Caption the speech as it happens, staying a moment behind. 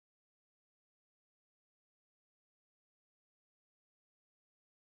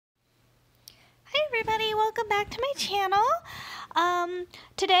everybody, welcome back to my channel.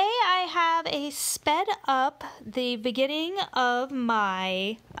 Today I have a sped up the beginning of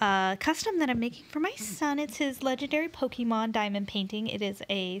my custom that I'm making for my son. It's his legendary Pokemon diamond painting. It is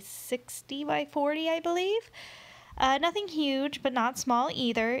a 60 by 40, I believe. Nothing huge, but not small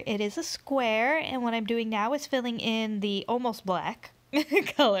either. It is a square, and what I'm doing now is filling in the almost black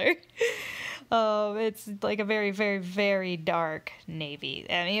color. It's like a very, very, very dark navy.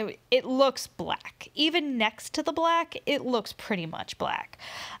 I mean, it looks black. Even next to the black, it looks pretty much black.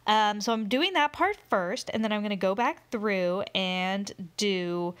 So I'm doing that part first, and then I'm going to go back through and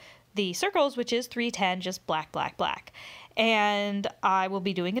do the circles, which is 310, just black, black, black. And I will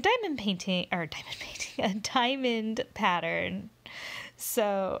be doing a diamond pattern.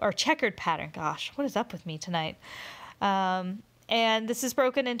 So, or checkered pattern. Gosh, what is up with me tonight? And this is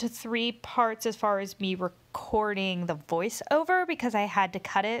broken into 3 parts as far as me recording the voiceover because I had to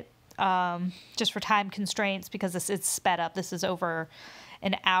cut it just for time constraints because this is sped up. This is over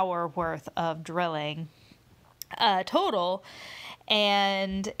an hour worth of drilling total.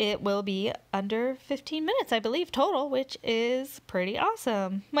 And it will be under 15 minutes, I believe, total, which is pretty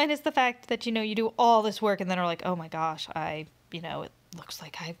awesome. Minus the fact that, you do all this work and then are like, oh my gosh, it looks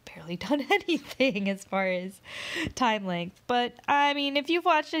like I've barely done anything as far as time length. But, I mean, if you've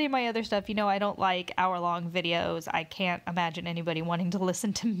watched any of my other stuff, I don't like hour-long videos. I can't imagine anybody wanting to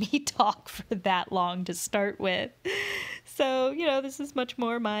listen to me talk for that long to start with. So, this is much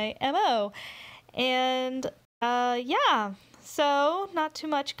more my MO. And, yeah. So, not too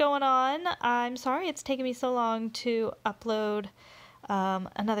much going on. I'm sorry it's taken me so long to upload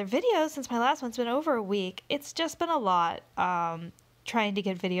another video since my last one's been over a week. It's just been a lot trying to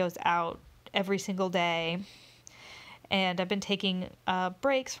get videos out every single day. And I've been taking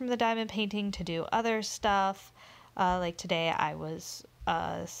breaks from the diamond painting to do other stuff. Like today I was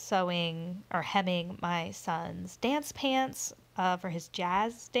sewing or hemming my son's dance pants for his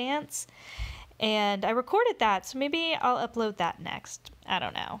jazz dance. And I recorded that, so maybe I'll upload that next. I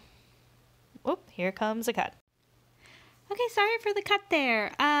don't know. Whoop, here comes a cut. Okay, sorry for the cut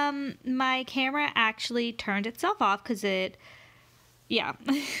there. My camera actually turned itself off because it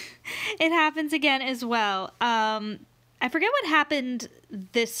happens again as well. I forget what happened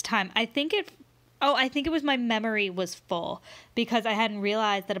this time. I think it was my memory was full because I hadn't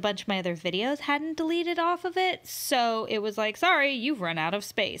realized that a bunch of my other videos hadn't deleted off of it. So it was like, sorry, you've run out of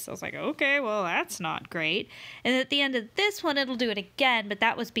space. I was like, okay, well, that's not great. And at the end of this one, it'll do it again. But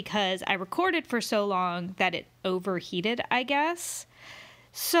that was because I recorded for so long that it overheated, I guess.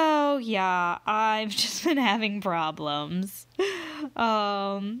 So yeah, I've just been having problems.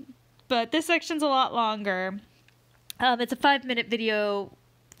 But this section's a lot longer. It's a 5-minute video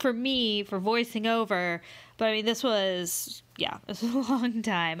for me, for voicing over, but I mean, this was a long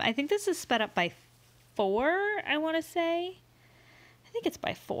time. I think this is sped up by 4, I want to say. I think it's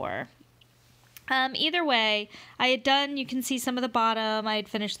by 4. Either way, I had done, you can see some of the bottom, I had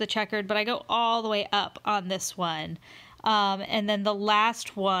finished the checkered, but I go all the way up on this one. And then the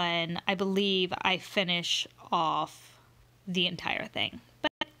last one, I believe I finish off the entire thing.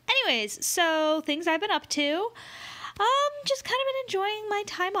 But anyways, so things I've been up to. Just kind of been enjoying my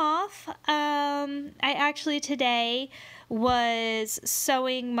time off. I actually today was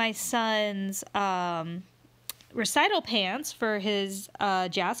sewing my son's recital pants for his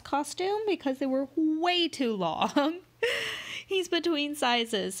jazz costume because they were way too long. He's between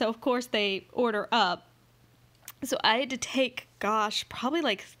sizes, so of course they order up. So I had to take, probably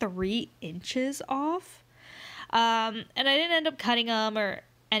like 3 inches off. And I didn't end up cutting them or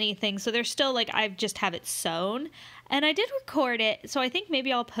anything, so they're still like, I just have it sewn. And I did record it, so I think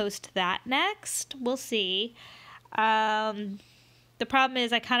maybe I'll post that next. We'll see. The problem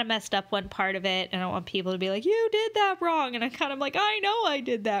is I kind of messed up one part of it, and I don't want people to be like, you did that wrong. And I kind of like, I know I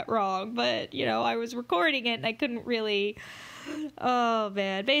did that wrong, but, I was recording it, and I couldn't really, oh,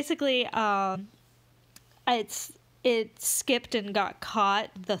 man. Basically, it skipped and got caught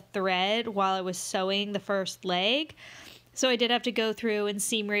the thread while I was sewing the first leg. So I did have to go through and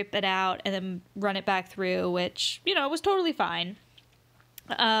seam rip it out and then run it back through, which, was totally fine.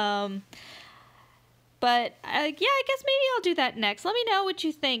 But, I guess maybe I'll do that next. Let me know what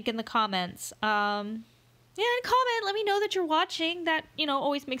you think in the comments. And comment, let me know that you're watching. That,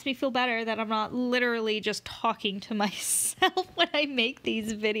 always makes me feel better that I'm not literally just talking to myself when I make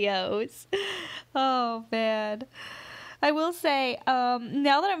these videos. Oh, man. I will say,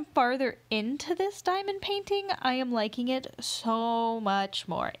 now that I'm farther into this diamond painting, I am liking it so much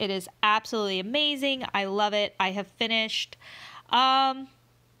more. It is absolutely amazing. I love it. I have finished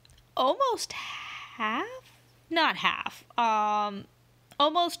almost half? Not half.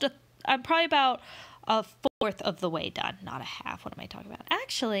 Almost I'm probably about a fourth of the way done, not a half. What am I talking about?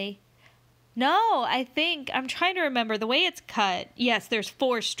 Actually, no, I think I'm trying to remember the way it's cut. Yes, there's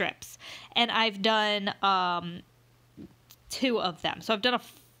 4 strips, and I've done 2 of them. So I've done a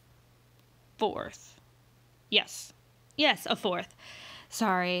fourth. Yes, a fourth.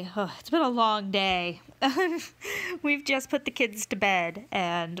 Sorry, it's been a long day. We've just put the kids to bed,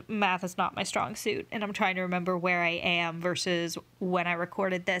 and math is not my strong suit, and I'm trying to remember where I am versus when I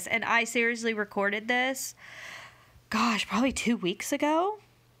recorded this. And I seriously recorded this, gosh, probably 2 weeks ago.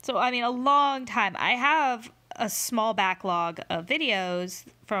 So, I mean, a long time. I have a small backlog of videos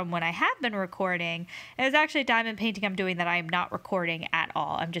from when I have been recording. It was actually a diamond painting I'm doing that I'm not recording at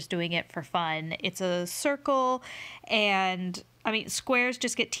all. I'm just doing it for fun. It's a circle, and I mean, squares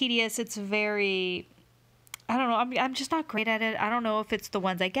just get tedious. It's very, I don't know, I'm just not great at it. I don't know if it's the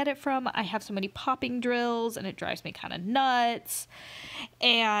ones I get it from. I have so many popping drills, and it drives me kind of nuts.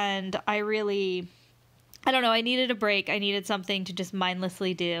 And I don't know, I needed a break. I needed something to just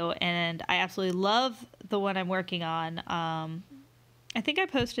mindlessly do, and I absolutely love the one I'm working on. I think I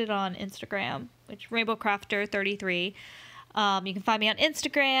posted on Instagram, which Rainbow Crafter 33. You can find me on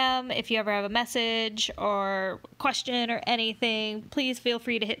Instagram. If you ever have a message or question or anything, please feel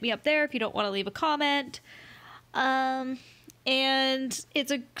free to hit me up there if you don't want to leave a comment. And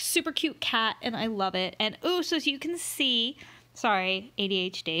it's a super cute cat, and I love it. And so you can see, sorry,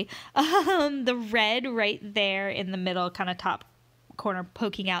 ADHD, the red right there in the middle, kind of top corner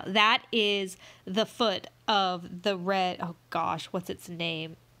poking out, that is the foot of the red, oh gosh, what's its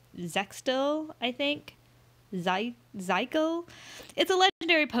name? Zextil, I think? Zykel? It's a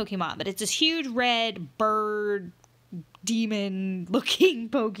legendary Pokemon, but it's this huge red bird demon looking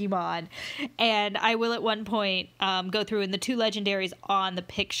Pokemon, and I will at one point go through, in the 2 legendaries on the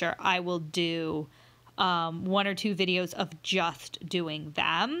picture, I will do 1 or 2 videos of just doing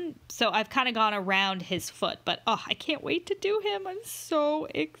them. So I've kind of gone around his foot, but I can't wait to do him. I'm so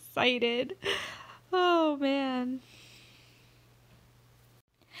excited. Oh man.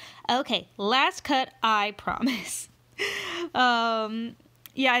 Okay, last cut, I promise.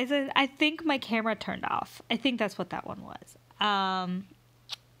 Yeah, I think my camera turned off. I think that's what that one was.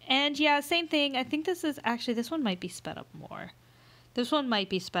 And yeah, same thing. I think this one might be sped up more. This one might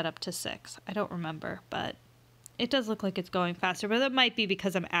be sped up to 6. I don't remember, but it does look like it's going faster. But that might be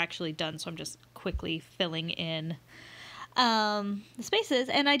because I'm actually done, so I'm just quickly filling in the spaces.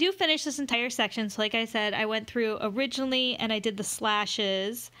 And I do finish this entire section. So like I said, I went through originally and I did the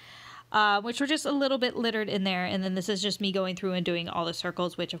slashes, which were just a little bit littered in there. And then this is just me going through and doing all the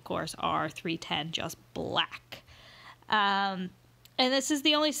circles, which of course are 310 just black. And this is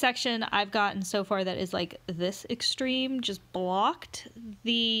the only section I've gotten so far that is like this extreme, just blocked.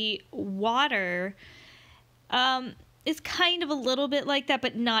 The water is kind of a little bit like that,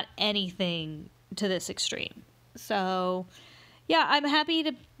 but not anything to this extreme. So yeah, I'm happy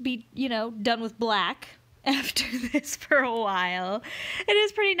to be, done with black after this for a while. It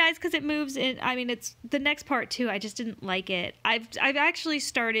is pretty nice because it moves in. I mean, it's the next part too. I just didn't like it. I've actually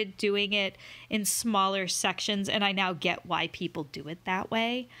started doing it in smaller sections, and I now get why people do it that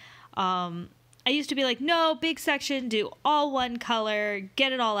way. I used to be like, no, big section, do all one color,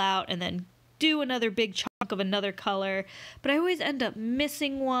 get it all out, and then do another big chunk of another color. But I always end up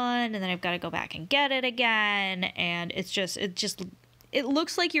missing one, and then I've got to go back and get it again, and it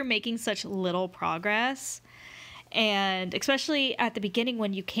looks like you're making such little progress. And especially at the beginning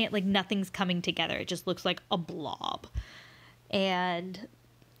when you can't, like, nothing's coming together. It just looks like a blob. And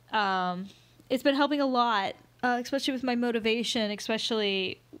it's been helping a lot, especially with my motivation,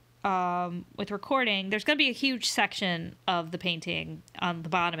 especially with recording. There's going to be a huge section of the painting, on the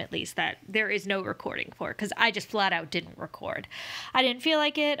bottom at least, that there is no recording for, because I just flat out didn't record. I didn't feel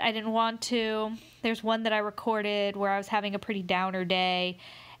like it. I didn't want to. There's one that I recorded where I was having a pretty downer day,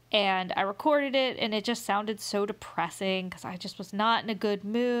 and I recorded it, and it just sounded so depressing because I just was not in a good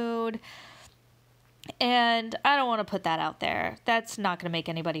mood. And I don't want to put that out there. That's not going to make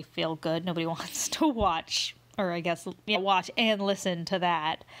anybody feel good. Nobody wants to watch, or I guess, watch and listen to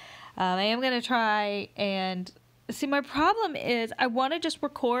that. I am going to try and see. My problem is I want to just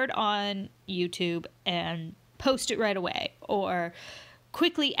record on YouTube and post it right away, or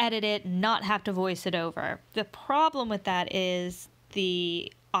quickly edit it and not have to voice it over. The problem with that is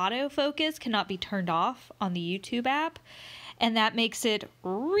the autofocus cannot be turned off on the YouTube app, and that makes it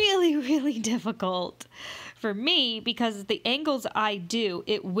really, really difficult for me, because the angles I do,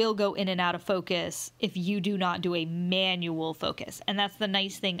 it will go in and out of focus if you do not do a manual focus. And that's the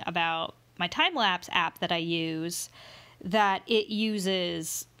nice thing about my time-lapse app that I use, that it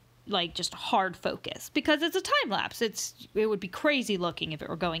uses like just hard focus because it's a time lapse. It would be crazy looking if it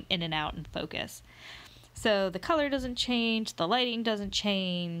were going in and out in focus. So the color doesn't change, the lighting doesn't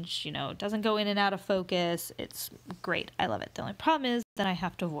change, it doesn't go in and out of focus. It's great. I love it. The only problem is that I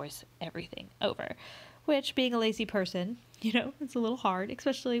have to voice everything over, which, being a lazy person, it's a little hard,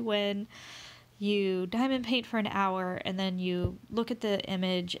 especially when you diamond paint for an hour and then you look at the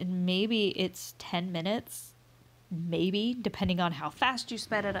image and maybe it's 10 minutes, maybe, depending on how fast you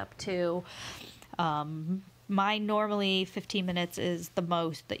sped it up to. Mine normally 15 minutes is the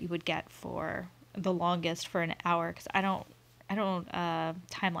most that you would get for the longest for an hour, because I don't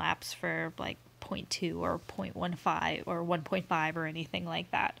time lapse for like 0.2 or 0.15 or 1.5 or anything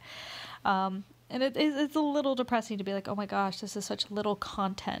like that. And it's a little depressing to be like, oh my gosh, this is such little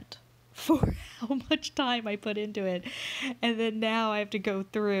content for how much time I put into it. And then now I have to go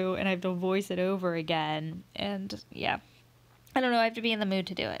through and I have to voice it over again. And yeah, I don't know, I have to be in the mood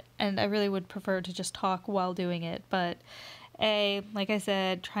to do it. And I really would prefer to just talk while doing it. But like I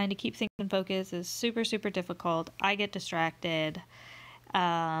said, trying to keep things in focus is super, super difficult. I get distracted.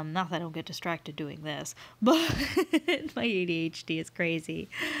 Not that I don't get distracted doing this, but my ADHD is crazy.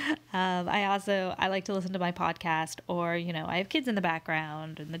 I like to listen to my podcast, or, I have kids in the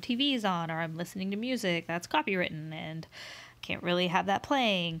background and the TV's on, or I'm listening to music that's copywritten and I can't really have that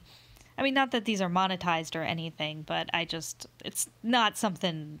playing. I mean, not that these are monetized or anything, but it's not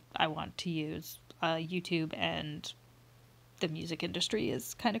something I want to use. YouTube and the music industry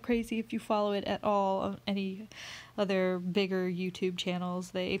is kind of crazy if you follow it at all. Any other bigger YouTube channels,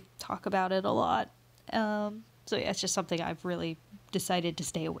 they talk about it a lot. So yeah, it's just something I've really decided to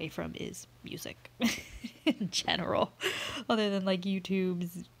stay away from, is music in general. Other than like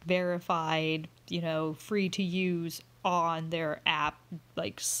YouTube's verified, free to use on their app,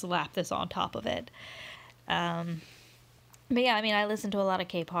 like slap this on top of it. But yeah, I mean, I listen to a lot of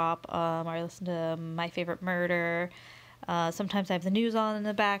K-pop. I listen to My Favorite Murder. Sometimes I have the news on in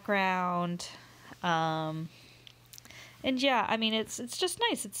the background. And yeah, I mean, it's just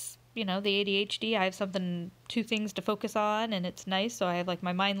nice. It's, the ADHD, I have two things to focus on, and it's nice. So I have like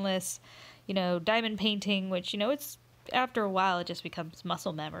my mindless, diamond painting, which, it's, after a while, it just becomes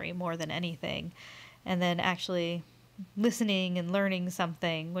muscle memory more than anything. And then actually listening and learning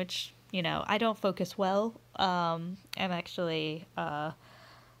something, which, I don't focus well. I'm actually, I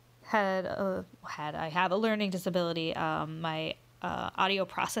have a learning disability. My audio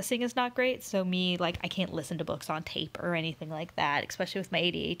processing is not great, so I can't listen to books on tape or anything like that, especially with my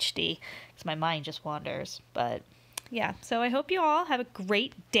ADHD, because my mind just wanders. But yeah, so I hope you all have a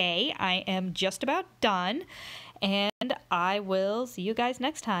great day. I am just about done, and I will see you guys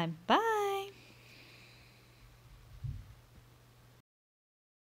next time. Bye!